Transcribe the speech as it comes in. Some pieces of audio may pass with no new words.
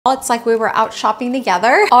It's like we were out shopping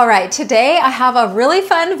together. All right, today I have a really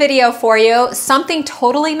fun video for you. Something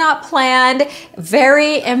totally not planned,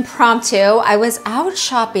 very impromptu. I was out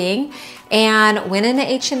shopping and went into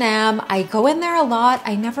H&M. I go in there a lot.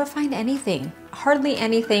 I never find anything, hardly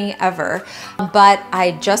anything ever. But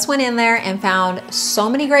I just went in there and found so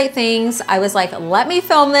many great things. I was like, let me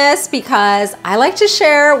film this because I like to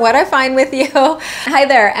share what I find with you. Hi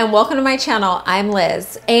there and welcome to my channel. I'm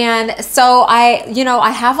Liz. And so I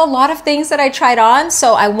have a lot of things that I tried on,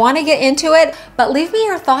 so I want to get into it, but leave me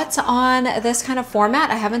your thoughts on this kind of format.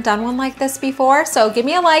 I haven't done one like this before. So give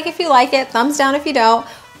me a like if you like it, thumbs down if you don't,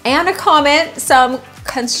 and a comment. Some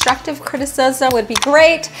constructive criticism would be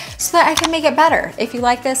great so that I can make it better if you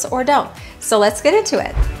like this or don't. So let's get into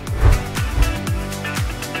it.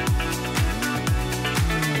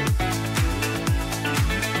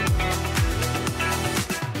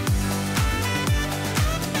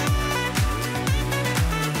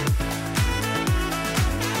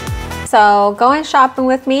 So going shopping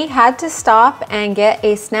with me, had to stop and get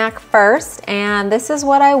a snack first, and this is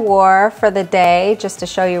what I wore for the day, just to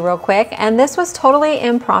show you real quick. And this was totally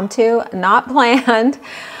impromptu, not planned,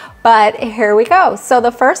 but here we go. So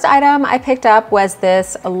the first item I picked up was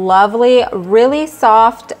this lovely, really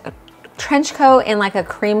soft trench coat in like a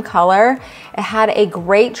cream color. It had a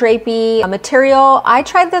great drapey material. I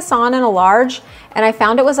tried this on in a large and I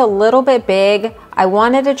found it was a little bit big. I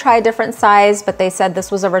wanted to try a different size, but they said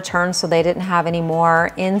this was a return, so they didn't have any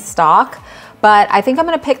more in stock. But I think I'm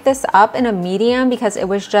gonna pick this up in a medium because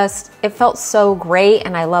it felt so great,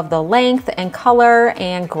 and I love the length and color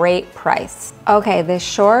and great price. Okay, this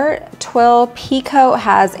short twill pea coat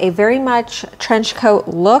has a very much trench coat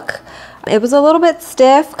look. It was a little bit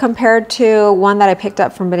stiff compared to one that I picked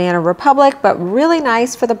up from Banana Republic, but really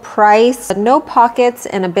nice for the price. No pockets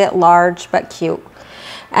and a bit large, but cute.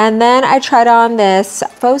 And then I tried on this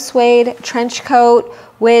Faux Suede trench coat,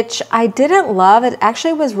 which I didn't love. It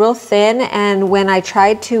actually was real thin, and when I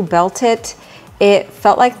tried to belt it, it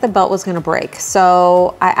felt like the belt was gonna break.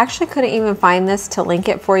 So I actually couldn't even find this to link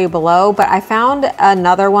it for you below, but I found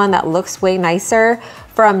another one that looks way nicer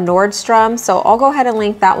from Nordstrom. So I'll go ahead and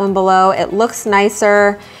link that one below. It looks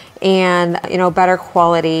nicer and better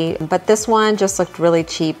quality, but this one just looked really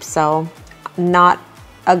cheap, so not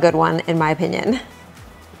a good one in my opinion.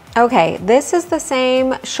 Okay, this is the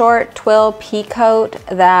same short twill pea coat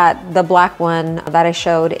that the black one that I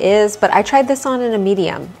showed is, but I tried this on in a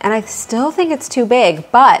medium and I still think it's too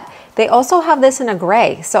big, but they also have this in a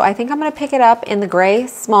gray. So I think I'm gonna pick it up in the gray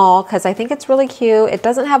small because I think it's really cute. It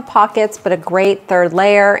doesn't have pockets, but a great third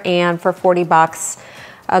layer, and for 40 bucks,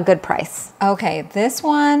 a good price. Okay, this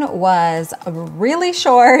one was really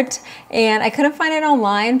short and I couldn't find it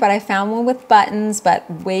online, but I found one with buttons,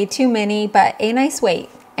 but way too many, but a nice weight.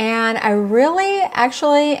 And I really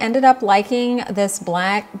actually ended up liking this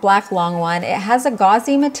black long one. It has a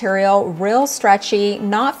gauzy material, real stretchy,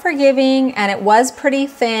 not forgiving, and it was pretty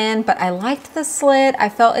thin, but I liked the slit. I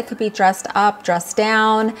felt it could be dressed up, dressed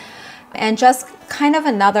down, and just kind of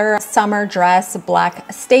another summer dress,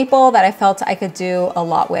 black staple that I felt I could do a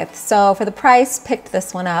lot with. So for the price, picked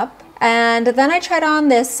this one up. And then I tried on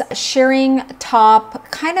this shearing top,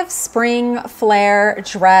 kind of spring flare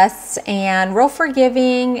dress, and real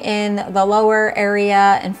forgiving in the lower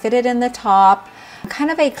area and fitted in the top. Kind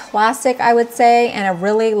of a classic, I would say, and a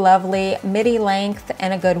really lovely midi length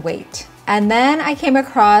and a good weight. And then I came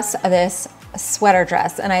across this sweater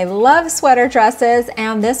dress, and I love sweater dresses,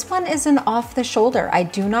 and this one is an off the shoulder. I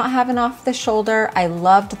do not have an off the shoulder. I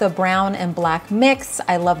loved the brown and black mix.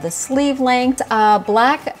 I love the sleeve length.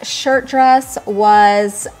 Black shirt dress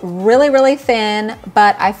was really thin,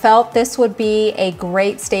 but I felt this would be a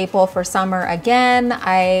great staple for summer again.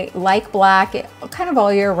 I like black kind of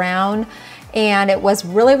all year round. And it was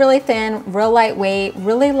really thin, real lightweight,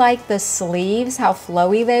 really like the sleeves, how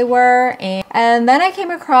flowy they were. And then I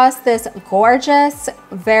came across this gorgeous,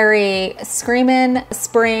 very screamin'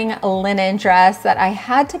 spring linen dress that I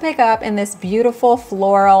had to pick up in this beautiful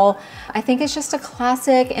floral. I think it's just a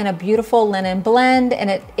classic and a beautiful linen blend, and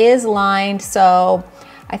it is lined, so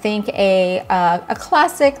I think a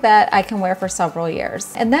classic that I can wear for several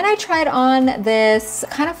years. And then I tried on this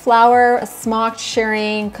kind of flower smocked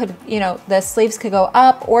shearing, the sleeves could go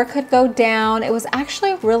up or could go down. It was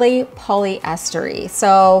actually really polyestery.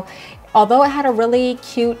 So although it had a really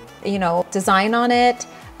cute, design on it,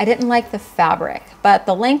 I didn't like the fabric, but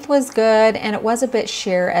the length was good and it was a bit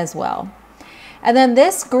sheer as well. And then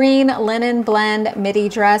this green linen blend midi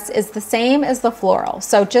dress is the same as the floral,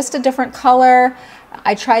 so just a different color.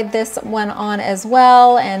 I tried this one on as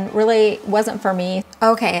well and really wasn't for me.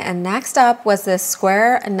 Okay, and next up was this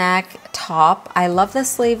square neck top. I love the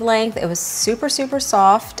sleeve length. It was super, super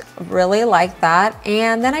soft. Really liked that.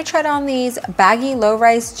 And then I tried on these baggy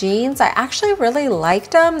low-rise jeans. I actually really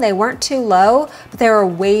liked them. They weren't too low, but they were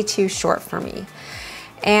way too short for me.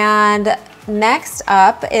 And next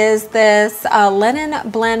up is this linen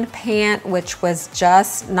blend pant, which was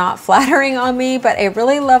just not flattering on me, but a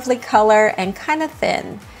really lovely color and kind of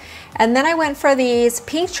thin. And then I went for these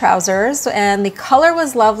pink trousers, and the color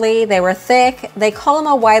was lovely. They were thick. They call them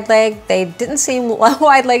a wide leg. They didn't seem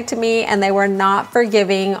wide leg to me, and they were not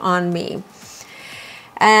forgiving on me.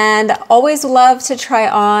 And always love to try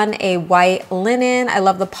on a white linen. I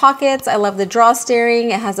love the pockets. I love the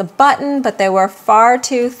drawstring. It has a button, but they were far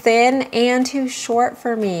too thin and too short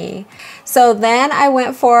for me. So then I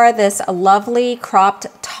went for this lovely cropped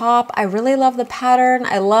top. I really love the pattern.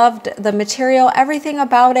 I loved the material, everything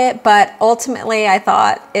about it, but ultimately I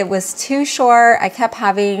thought it was too short. I kept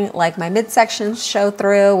having like my midsection show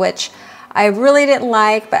through, which I really didn't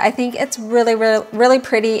like, but I think it's really, really, really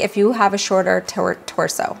pretty if you have a shorter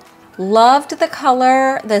torso. Loved the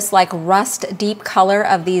color, this like rust deep color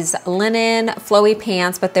of these linen flowy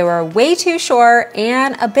pants, but they were way too short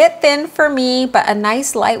and a bit thin for me, but a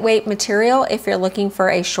nice lightweight material if you're looking for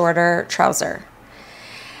a shorter trouser.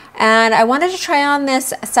 And I wanted to try on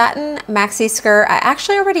this satin maxi skirt. I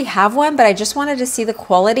actually already have one, but I just wanted to see the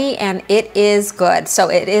quality, and it is good.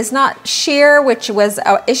 So it is not sheer, which was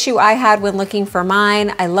an issue I had when looking for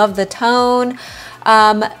mine. I love the tone.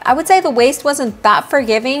 I would say the waist wasn't that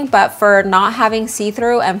forgiving, but for not having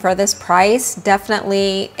see-through and for this price,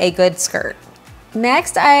 definitely a good skirt.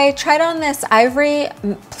 Next, I tried on this ivory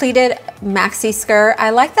pleated maxi skirt. I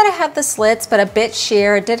like that it had the slits, but a bit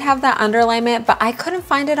sheer. It did have that underlayment, but I couldn't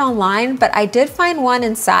find it online, but I did find one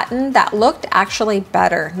in satin that looked actually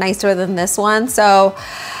better, nicer than this one. So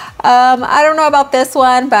I don't know about this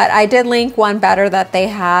one, but I did link one better that they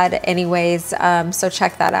had anyways, so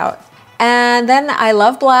check that out. And then I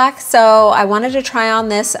love black, so I wanted to try on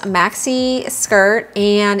this maxi skirt,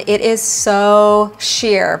 and it is so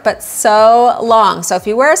sheer, but so long. So if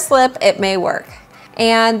you wear a slip, it may work.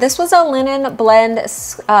 And this was a linen blend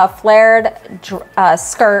flared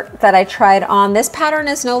skirt that I tried on. This pattern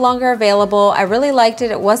is no longer available. I really liked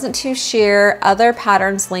it. It wasn't too sheer. Other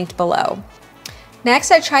patterns linked below.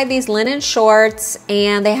 Next, I tried these linen shorts,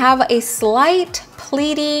 and they have a slight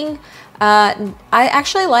pleating. I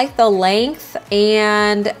actually like the length,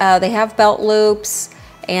 and they have belt loops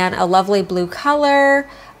and a lovely blue color.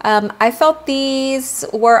 I felt these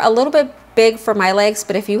were a little bit big for my legs,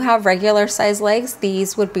 but if you have regular size legs,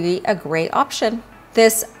 these would be a great option.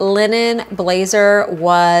 This linen blazer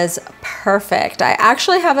was perfect. I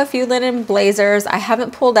actually have a few linen blazers. I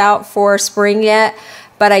haven't pulled out for spring yet,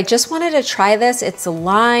 but I just wanted to try this. It's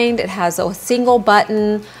lined, it has a single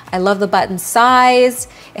button. I love the button size.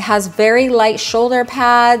 It has very light shoulder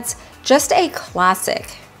pads, just a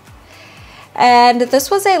classic. And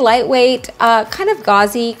this was a lightweight, kind of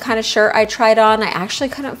gauzy kind of shirt I tried on. I actually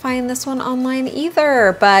couldn't find this one online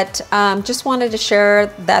either, but just wanted to share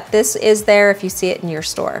that this is there if you see it in your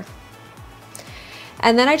store.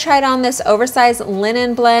 And then I tried on this oversized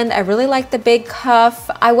linen blend. I really like the big cuff.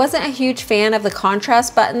 I wasn't a huge fan of the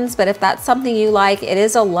contrast buttons, but if that's something you like, it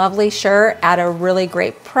is a lovely shirt at a really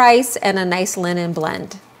great price and a nice linen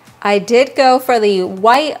blend. I did go for the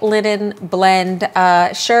white linen blend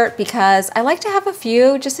shirt because I like to have a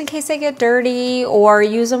few just in case they get dirty or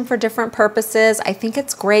use them for different purposes. I think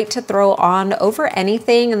it's great to throw on over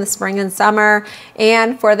anything in the spring and summer.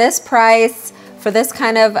 And for this price, for this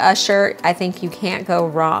kind of a shirt, I think you can't go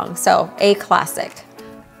wrong. So a classic.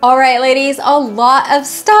 All right, ladies, a lot of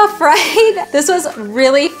stuff, right? This was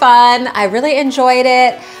really fun. I really enjoyed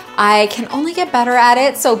it. I can only get better at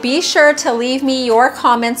it. So be sure to leave me your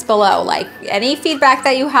comments below. Like any feedback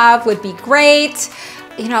that you have would be great.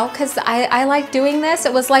 You know, because I like doing this.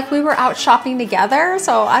 It was like we were out shopping together.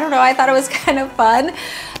 So I don't know, I thought it was kind of fun.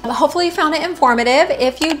 Hopefully you found it informative.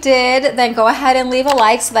 If you did, then go ahead and leave a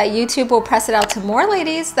like so that YouTube will press it out to more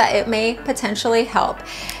ladies that it may potentially help.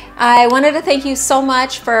 I wanted to thank you so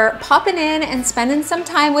much for popping in and spending some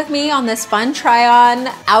time with me on this fun try-on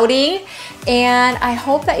outing. And I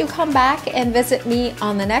hope that you come back and visit me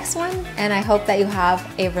on the next one. And I hope that you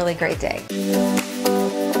have a really great day.